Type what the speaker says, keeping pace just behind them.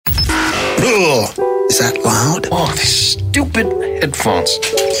Ugh. Is that loud? Oh, these stupid headphones.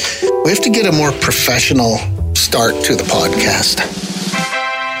 We have to get a more professional start to the podcast.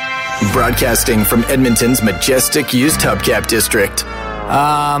 Broadcasting from Edmonton's majestic used hubcap district.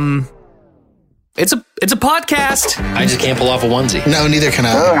 It's a podcast. I just can't pull off a onesie. No, neither can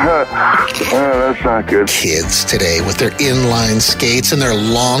I. That's not good. Kids today with their inline skates and their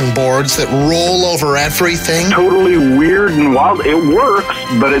long boards that roll over everything. Totally weird and wild. It works,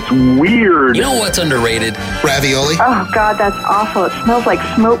 but it's weird. You know what's underrated? Ravioli? Oh, God, that's awful. It smells like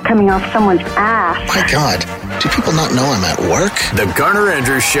smoke coming off someone's ass. My God, do people not know I'm at work? The Garner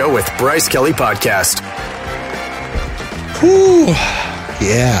Andrews Show with Bryce Kelly Podcast. Whew.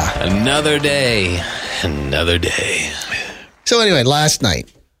 Yeah. Another day. So anyway, last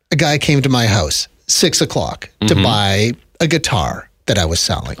night, a guy came to my house, 6 o'clock, to buy a guitar that I was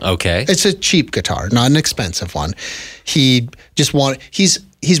selling. Okay. It's a cheap guitar, not an expensive one. He just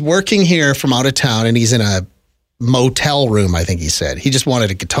he's working here from out of town, and he's in a motel room, I think he said. He just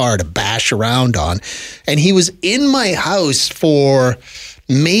wanted a guitar to bash around on. And he was in my house for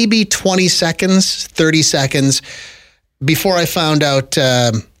maybe 20 seconds, 30 seconds, before I found out,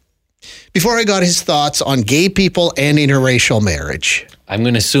 before I got his thoughts on gay people and interracial marriage. I'm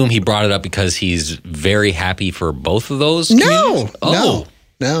going to assume he brought it up because he's very happy for both of those No. communities?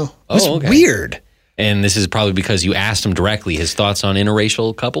 It was okay. weird. And this is probably because you asked him directly his thoughts on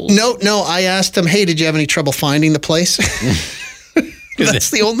interracial couples? No, I asked him, hey, did you have any trouble finding the place?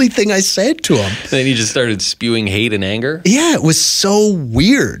 That's the only thing I said to him. Then he just started spewing hate and anger? Yeah, it was so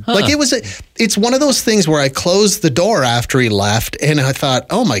weird. Like it's one of those things where I closed the door after he left and I thought,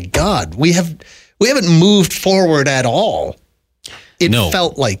 oh my God, we haven't moved forward at all. It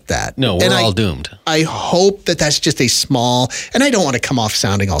felt like that. No, we're all doomed. I hope that that's just a small, and I don't want to come off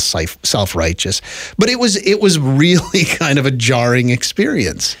sounding all self-righteous, but it was really kind of a jarring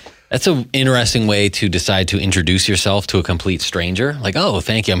experience. That's an interesting way to decide to introduce yourself to a complete stranger. Like, oh,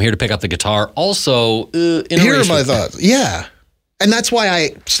 thank you. I'm here to pick up the guitar. Also, here are my thoughts. Yeah. And that's why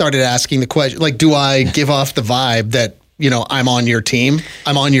I started asking the question, like, do I give off the vibe that, I'm on your team?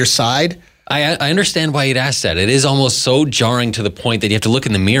 I'm on your side? I understand why you'd ask that. It is almost so jarring to the point that you have to look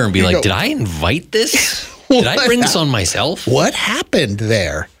in the mirror and be like, did I invite this? Did I bring this on myself? What happened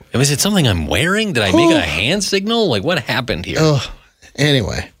there? Was it something I'm wearing? Did I make a hand signal? Like, what happened here? Oh,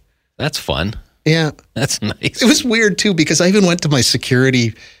 anyway. That's fun. Yeah. That's nice. It was weird, too, because I even went to my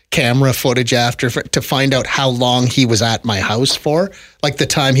security camera footage after to find out how long he was at my house for. Like the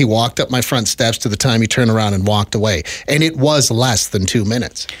time he walked up my front steps to the time he turned around and walked away. And it was less than 2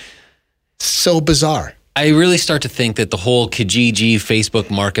 minutes. So bizarre. I really start to think that the whole Kijiji Facebook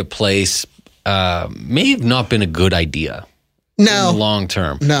marketplace may have not been a good idea. No. In the long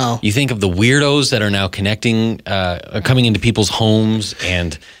term. No. You think of the weirdos that are now coming into people's homes,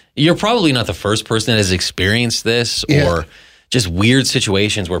 and you're probably not the first person that has experienced this or just weird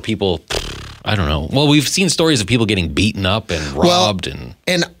situations where people, I don't know. Well, we've seen stories of people getting beaten up and robbed.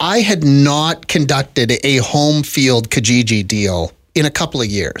 And I had not conducted a home field Kijiji deal in a couple of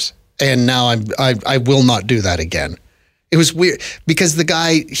years. And now I will not do that again. It was weird because the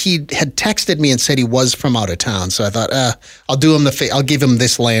guy, he had texted me and said he was from out of town. So I thought, I'll do him I'll give him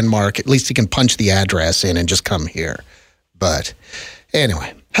this landmark. At least he can punch the address in and just come here. But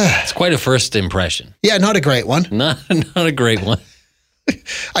anyway. It's quite a first impression. Yeah, not a great one. Not a great one.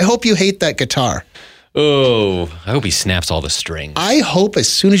 I hope you hate that guitar. Oh, I hope he snaps all the strings. I hope as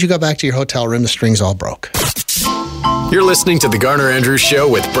soon as you go back to your hotel room, the strings all broke. You're listening to the Garner Andrews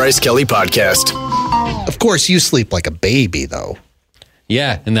Show with Bryce Kelly Podcast. Of course, you sleep like a baby, though.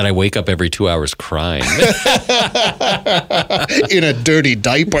 Yeah, and then I wake up every 2 hours crying. In a dirty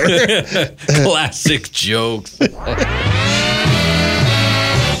diaper. Classic jokes.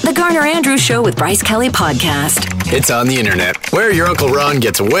 The Garner Andrews Show with Bryce Kelly Podcast. It's on the internet, where your Uncle Ron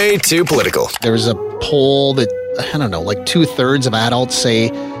gets way too political. There was a poll that, I don't know, like 2/3 of adults say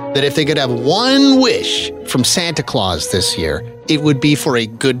that if they could have one wish from Santa Claus this year, it would be for a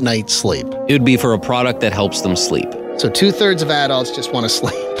good night's sleep. It would be for a product that helps them sleep. So 2/3 of adults just want to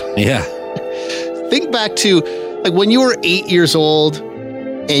sleep. Yeah. Think back to like when you were 8 years old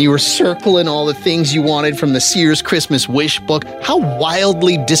and you were circling all the things you wanted from the Sears Christmas wish book. How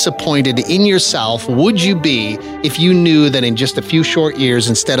wildly disappointed in yourself would you be if you knew that in just a few short years,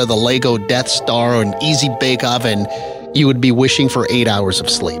 instead of the Lego Death Star or an Easy Bake Oven, you would be wishing for 8 hours of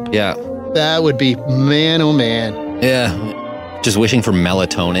sleep? Yeah. That would be, man, oh man. Yeah. Just wishing for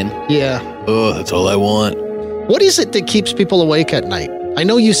melatonin. Yeah. Oh, that's all I want. What is it that keeps people awake at night? I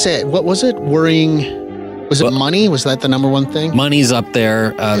know you said, what was it? Worrying. Was it money? Was that the number one thing? Money's up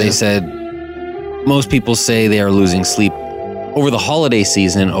there. They said most people say they are losing sleep over the holiday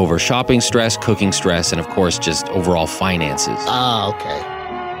season, over shopping stress, cooking stress, and of course, just overall finances. Ah, okay.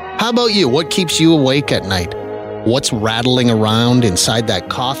 How about you? What keeps you awake at night? What's rattling around inside that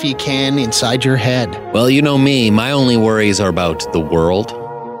coffee can inside your head? Well, you know me. My only worries are about the world.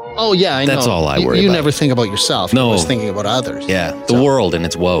 Oh, yeah, I know. That's all I worry about. You never think about yourself. No. You're always thinking about others. Yeah, the world and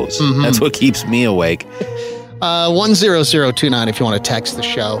its woes. Mm-hmm. That's what keeps me awake. 10029 if you want to text the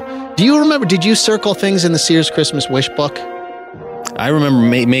show. Do you remember, did you circle things in the Sears Christmas wish book? I remember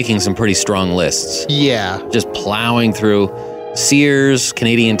making some pretty strong lists. Yeah. Just plowing through Sears,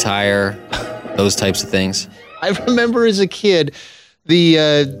 Canadian Tire, those types of things. I remember as a kid,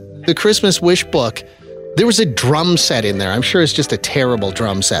 the Christmas wish book, there was a drum set in there. I'm sure it's just a terrible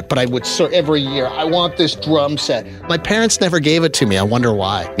drum set, but I would every year, I want this drum set. My parents never gave it to me. I wonder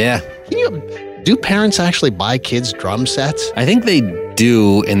why. Yeah. Do parents actually buy kids drum sets? I think they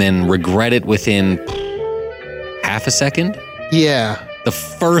do and then regret it within half a second. Yeah. The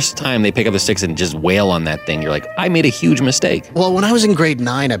first time they pick up the sticks and just wail on that thing, you're like, I made a huge mistake. Well, when I was in grade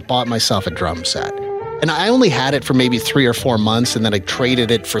 9, I bought myself a drum set. And I only had it for maybe 3 or 4 months, and then I traded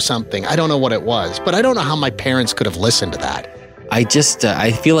it for something. I don't know what it was, but I don't know how my parents could have listened to that. I just,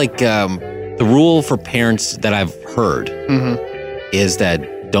 I feel like the rule for parents that I've heard is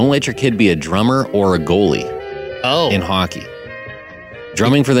that don't let your kid be a drummer or a goalie in hockey.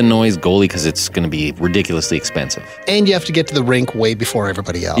 Drumming for the noise, goalie because it's going to be ridiculously expensive. And you have to get to the rink way before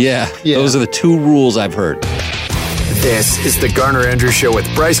everybody else. Yeah, those are the 2 rules I've heard. This is the Garner Andrews Show with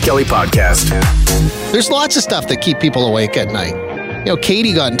Bryce Kelly Podcast. There's lots of stuff that keep people awake at night. You know,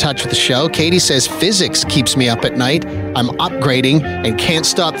 Katie got in touch with the show. Katie says, physics keeps me up at night. I'm upgrading and can't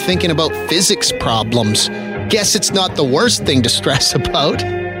stop thinking about physics problems. Guess it's not the worst thing to stress about.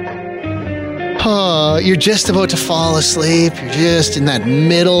 Oh, you're just about to fall asleep. You're just in that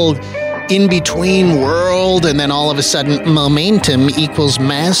middle, in-between world, and then all of a sudden, momentum equals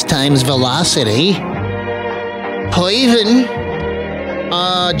mass times velocity. Poivin.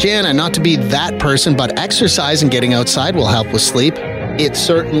 Jana, not to be that person, but exercise and getting outside will help with sleep. It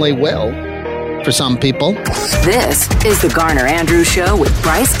certainly will for some people. This is the Garner Andrews Show with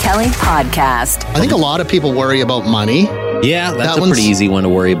Bryce Kelly Podcast. I think a lot of people worry about money. Yeah, that's a pretty easy one to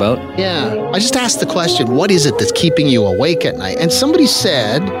worry about. Yeah. I just asked the question, what is it that's keeping you awake at night? And somebody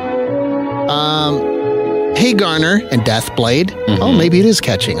said, hey, Garner and Deathblade. Mm-hmm. Oh, maybe it is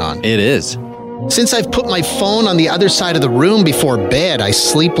catching on. It is. Since I've put my phone on the other side of the room before bed, I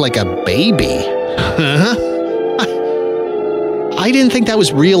sleep like a baby. I didn't think that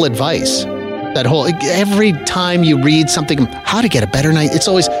was real advice. That whole, every time you read something, how to get a better night, it's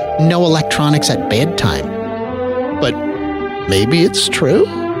always no electronics at bedtime. But maybe it's true?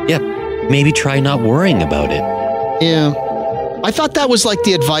 Yeah, maybe try not worrying about it. Yeah. I thought that was like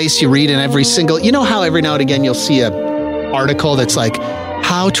the advice you read in every single, you know how every now and again you'll see a article that's like,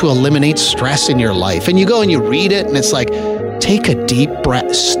 how to eliminate stress in your life. And you go and you read it and it's like, take a deep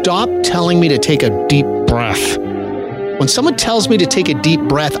breath. Stop telling me to take a deep breath. When someone tells me to take a deep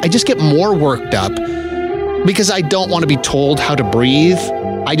breath, I just get more worked up because I don't want to be told how to breathe.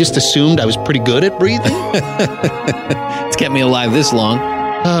 I just assumed I was pretty good at breathing. It's kept me alive this long.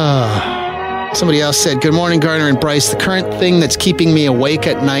 Somebody else said, good morning, Garner and Bryce. The current thing that's keeping me awake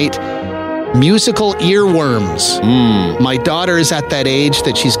at night, musical earworms. My daughter is at that age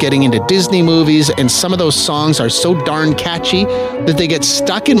that she's getting into Disney movies, and some of those songs are so darn catchy that they get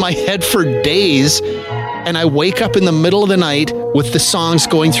stuck in my head for days, and I wake up in the middle of the night with the songs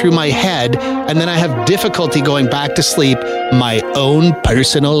going through my head, and then I have difficulty going back to sleep, my own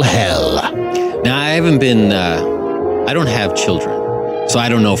personal hell. Now, I haven't been, I don't have children, so I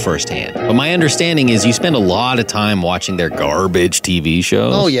don't know firsthand. But my understanding is you spend a lot of time watching their garbage TV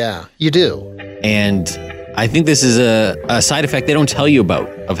shows. Oh, yeah, you do. And I think this is a side effect they don't tell you about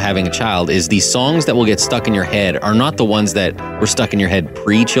of having a child, is these songs that will get stuck in your head are not the ones that were stuck in your head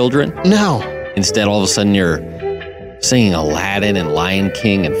pre-children. No. Instead, all of a sudden, you're singing Aladdin and Lion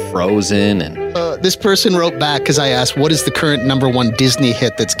King and Frozen. And this person wrote back because I asked, what is the current #1 Disney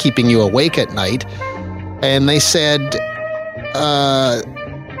hit that's keeping you awake at night? And they said,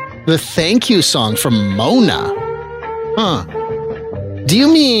 the thank you song from Mona. Huh. Do you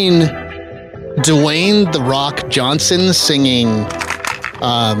mean Dwayne "The Rock" Johnson singing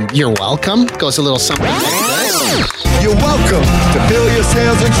You're Welcome? Goes a little something like this. You're welcome to fill your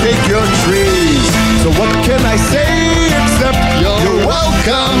sails and shake your trees. So what can I say except you're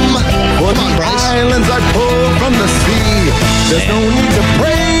welcome? For Come on, the Bryce. islands I pulled from the sea. There's no need to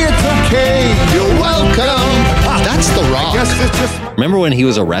pray, it's okay. You're welcome. That's The Rock. Guess it's just remember when he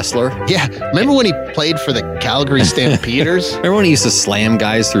was a wrestler? Yeah. Remember when he played for the Calgary Stampeders? Remember when he used to slam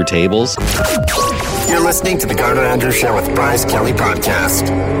guys through tables? You're listening to the Garner and Andrews Show with Bryce Kelly Podcast.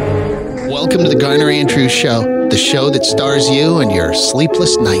 Welcome to the Garner and Andrews Show, the show that stars you and your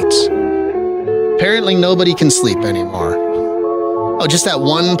sleepless nights. Apparently nobody can sleep anymore. Oh, just that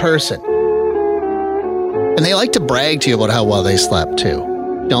one person. And they like to brag to you about how well they slept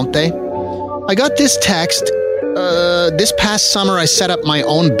too, don't they? I got this text. This past summer, I set up my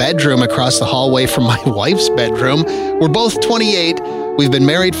own bedroom across the hallway from my wife's bedroom. We're both 28. We've been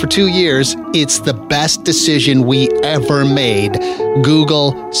married for 2 years. It's the best decision we ever made.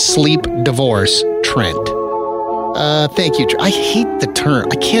 Google sleep divorce, Trent. Thank you. I hate the term.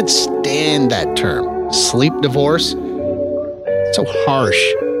 I can't stand that term. Sleep divorce. It's so harsh.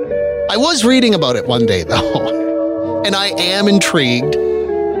 I was reading about it one day, though, and I am intrigued.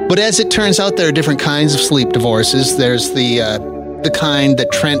 But as it turns out, there are different kinds of sleep divorces. There's the kind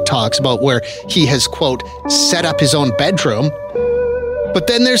that Trent talks about where he has, quote, set up his own bedroom. But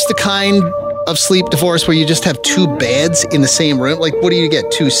then there's the kind of sleep divorce where you just have two beds in the same room. Like, what do you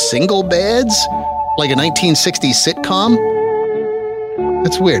get? Two single beds? Like a 1960s sitcom?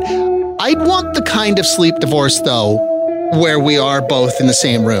 That's weird. I'd want the kind of sleep divorce, though, where we are both in the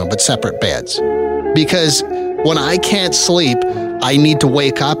same room, but separate beds. Because when I can't sleep, I need to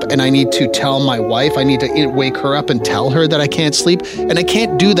wake up and I need to tell my wife, I need to wake her up and tell her that I can't sleep. And I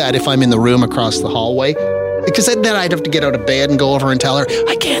can't do that if I'm in the room across the hallway. Because then I'd have to get out of bed and go over and tell her,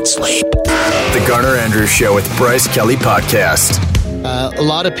 I can't sleep. The Garner Andrews Show with Bryce Kelly Podcast. A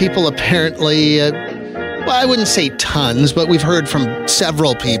lot of people apparently, well, I wouldn't say tons, but we've heard from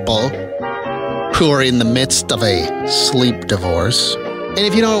several people who are in the midst of a sleep divorce. And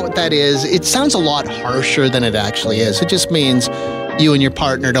if you don't know what that is, it sounds a lot harsher than it actually is. It just means you and your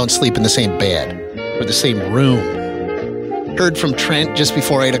partner don't sleep in the same bed or the same room. Heard from Trent just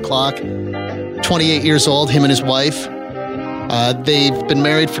before 8 o'clock, 28 years old, him and his wife. They've been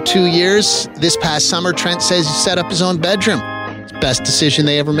married for 2 years. This past summer, Trent says he set up his own bedroom. It's the best decision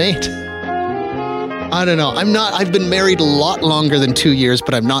they ever made. I don't know. I've been married a lot longer than 2 years,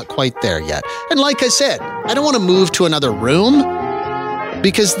 but I'm not quite there yet. And like I said, I don't want to move to another room.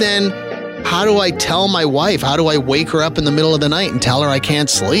 Because then, how do I tell my wife? How do I wake her up in the middle of the night and tell her I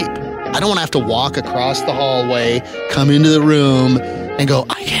can't sleep? I don't want to have to walk across the hallway, come into the room, and go,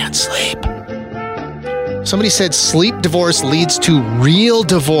 I can't sleep. Somebody said sleep divorce leads to real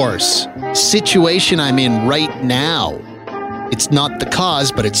divorce. Situation I'm in right now. It's not the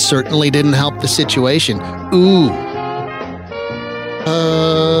cause, but it certainly didn't help the situation. Ooh.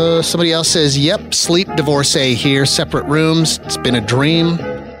 Somebody else says, yep, sleep divorcee here, separate rooms. It's been a dream.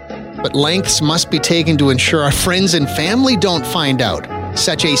 But lengths must be taken to ensure our friends and family don't find out.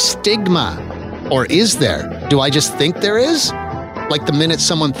 Such a stigma. Or is there? Do I just think there is? Like the minute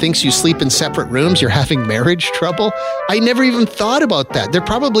someone thinks you sleep in separate rooms, you're having marriage trouble? I never even thought about that. There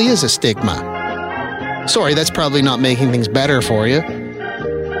probably is a stigma. Sorry, that's probably not making things better for you.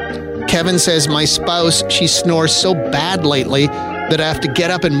 Kevin says, my spouse, she snores so bad lately that I have to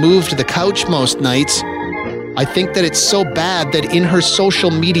get up and move to the couch most nights. I think that it's so bad that in her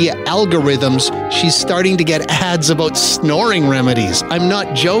social media algorithms, she's starting to get ads about snoring remedies. I'm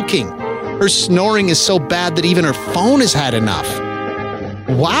not joking. Her snoring is so bad that even her phone has had enough.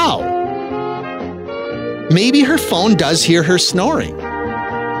 Wow. Maybe her phone does hear her snoring.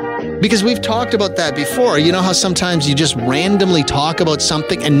 Because we've talked about that before. You know how sometimes you just randomly talk about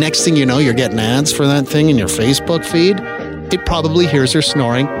something and next thing you know, you're getting ads for that thing in your Facebook feed? It probably hears her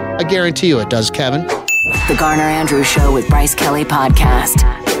snoring. I guarantee you it does, Kevin. The Garner Andrews Show with Bryce Kelly Podcast.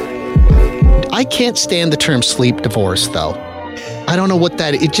 I can't stand the term sleep divorce, though. I don't know what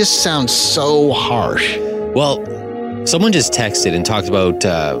that is. It just sounds so harsh. Well, someone just texted and talked about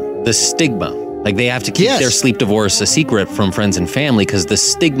the stigma. Like they have to keep their sleep divorce a secret from friends and family because the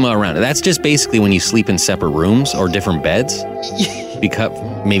stigma around it. That's just basically when you sleep in separate rooms or different beds. Because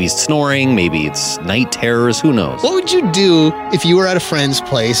maybe it's snoring, maybe it's night terrors, who knows? What would you do if you were at a friend's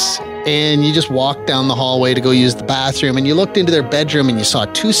place and you just walked down the hallway to go use the bathroom and you looked into their bedroom and you saw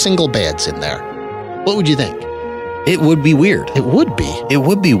two single beds in there? What would you think? It would be weird. It would be. It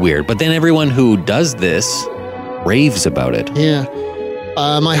would be weird. But then everyone who does this raves about it. Yeah.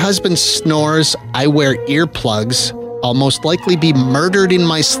 My husband snores. I wear earplugs. I'll most likely be murdered in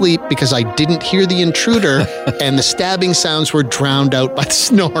my sleep because I didn't hear the intruder and the stabbing sounds were drowned out by the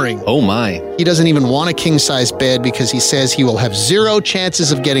snoring. Oh my. He doesn't even want a king-size bed because he says he will have zero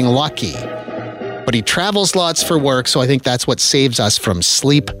chances of getting lucky. But he travels lots for work, so I think that's what saves us from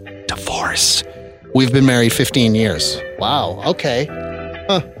sleep divorce. We've been married 15 years. Wow, okay.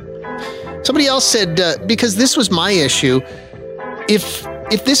 Huh. Somebody else said, because this was my issue,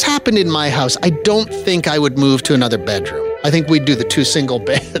 if this happened in my house, I don't think I would move to another bedroom. I think we'd do the two single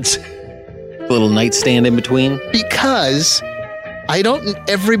beds. little nightstand in between. Because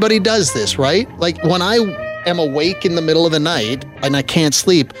everybody does this, right? Like when I am awake in the middle of the night and I can't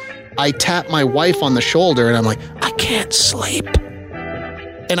sleep, I tap my wife on the shoulder and I'm like, I can't sleep.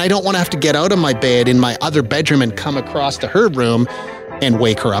 And I don't want to have to get out of my bed in my other bedroom and come across to her room and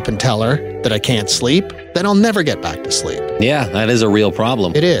wake her up and tell her that I can't sleep. Then I'll never get back to sleep. Yeah, that is a real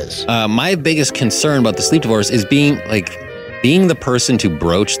problem. It is. My biggest concern about the sleep divorce is being the person to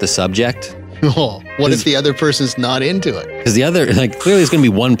broach the subject. Oh, what if the other person's not into it? Because the other, clearly it's going to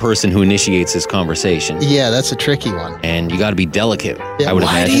be one person who initiates this conversation. Yeah, that's a tricky one. And you got to be delicate, yeah, I would imagine.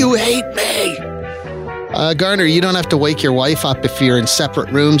 Why do you hate me? Garner, you don't have to wake your wife up if you're in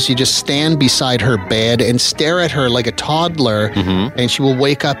separate rooms. You just stand beside her bed and stare at her like a toddler, and she will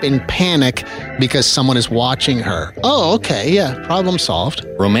wake up in panic because someone is watching her. Oh, okay, yeah, problem solved.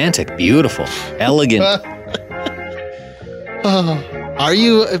 Romantic, beautiful, elegant. Are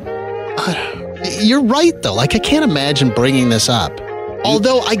you... you're right, though. I can't imagine bringing this up.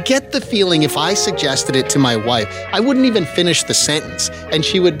 Although I get the feeling if I suggested it to my wife, I wouldn't even finish the sentence. And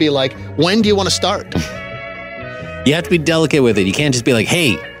she would be like, when do you want to start? You have to be delicate with it. You can't just be like,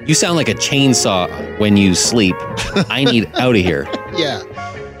 hey, you sound like a chainsaw when you sleep. I need out of here. Yeah.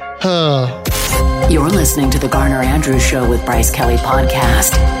 You're listening to the Garner Andrews Show with Bryce Kelly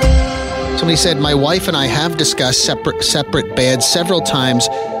Podcast. Somebody said, my wife and I have discussed separate beds several times.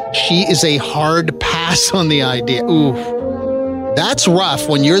 She is a hard pass on the idea. Ooh, that's rough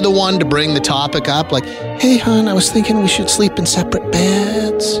when you're the one to bring the topic up. Like, hey, hon, I was thinking we should sleep in separate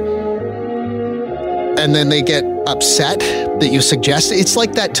beds. And then they get upset that you suggested. It's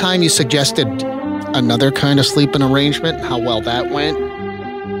like that time you suggested another kind of sleeping arrangement, how well that went.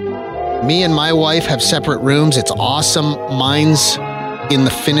 Me and my wife have separate rooms. It's awesome. Mine's in the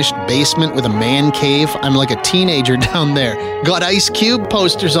finished basement with a man cave. I'm like a teenager down there. Got Ice Cube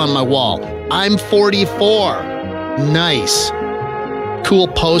posters on my wall. I'm 44. Nice. Cool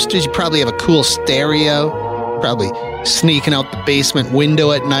posters. You probably have a cool stereo. Probably sneaking out the basement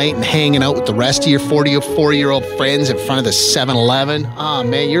window at night and hanging out with the rest of your 44-year-old friends in front of the 7-Eleven. Oh,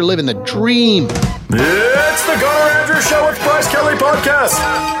 man, you're living the dream. It's the Garner Andrews Show with Bryce Kelly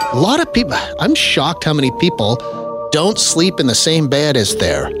Podcast. A lot of people, I'm shocked how many people don't sleep in the same bed as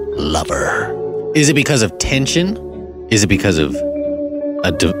their lover. Is it because of tension? Is it because of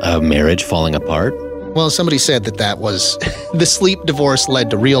a marriage falling apart? Well, somebody said that was the sleep divorce led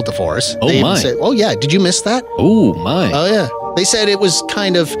to real divorce. Oh, they my. Said, oh, yeah. Did you miss that? Oh, my. Oh, yeah. They said it was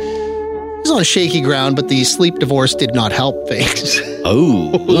it was on shaky ground, but the sleep divorce did not help things.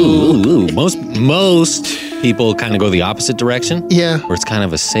 Ooh. Most people kind of go the opposite direction. Yeah. Where it's kind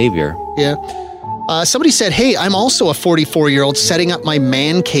of a savior. Yeah. Somebody said, hey, I'm also a 44-year-old setting up my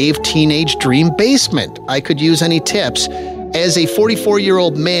man cave teenage dream basement. I could use any tips. As a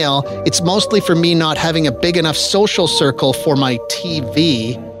 44-year-old male, it's mostly for me not having a big enough social circle for my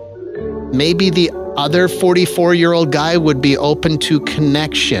TV. Maybe the other 44-year-old guy would be open to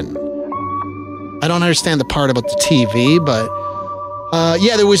connection. I don't understand the part about the TV, but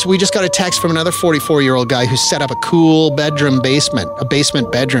we just got a text from another 44-year-old guy who set up a cool basement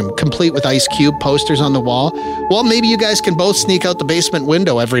bedroom, complete with Ice Cube posters on the wall. Well, maybe you guys can both sneak out the basement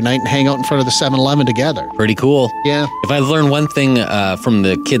window every night and hang out in front of the 7-Eleven together. Pretty cool. Yeah. If I learned one thing from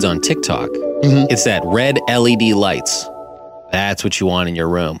the kids on TikTok, it's that red LED lights. That's what you want in your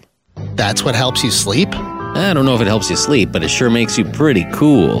room. That's what helps you sleep? I don't know if it helps you sleep, but it sure makes you pretty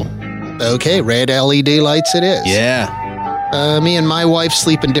cool. Okay, red LED lights it is. Yeah. Me and my wife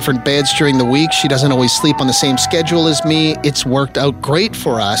sleep in different beds during the week. She doesn't always sleep on the same schedule as me. It's worked out great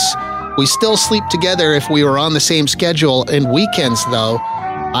for us. We still sleep together if we were on the same schedule. And weekends, though,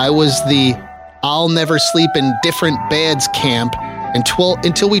 I was the I'll never sleep in different beds camp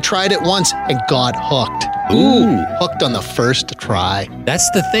until we tried it once and got hooked. Ooh, hooked on the first try. That's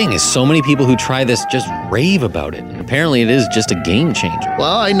the thing, is so many people who try this just rave about it. And apparently it is just a game changer.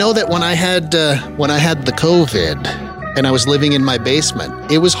 Well, I know that when I had the COVID and I was living in my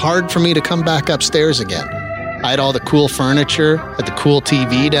basement, it was hard for me to come back upstairs again. I had all the cool furniture, had the cool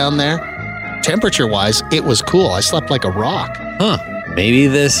TV down there. Temperature-wise, it was cool. I slept like a rock. Huh. Maybe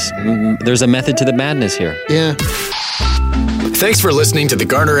there's a method to the madness here. Yeah. Thanks for listening to the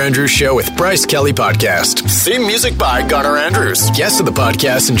Garner Andrews Show with Bryce Kelly Podcast. Theme music by Garner Andrews. Guests of the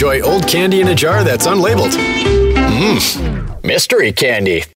podcast enjoy old candy in a jar that's unlabeled. Mystery candy.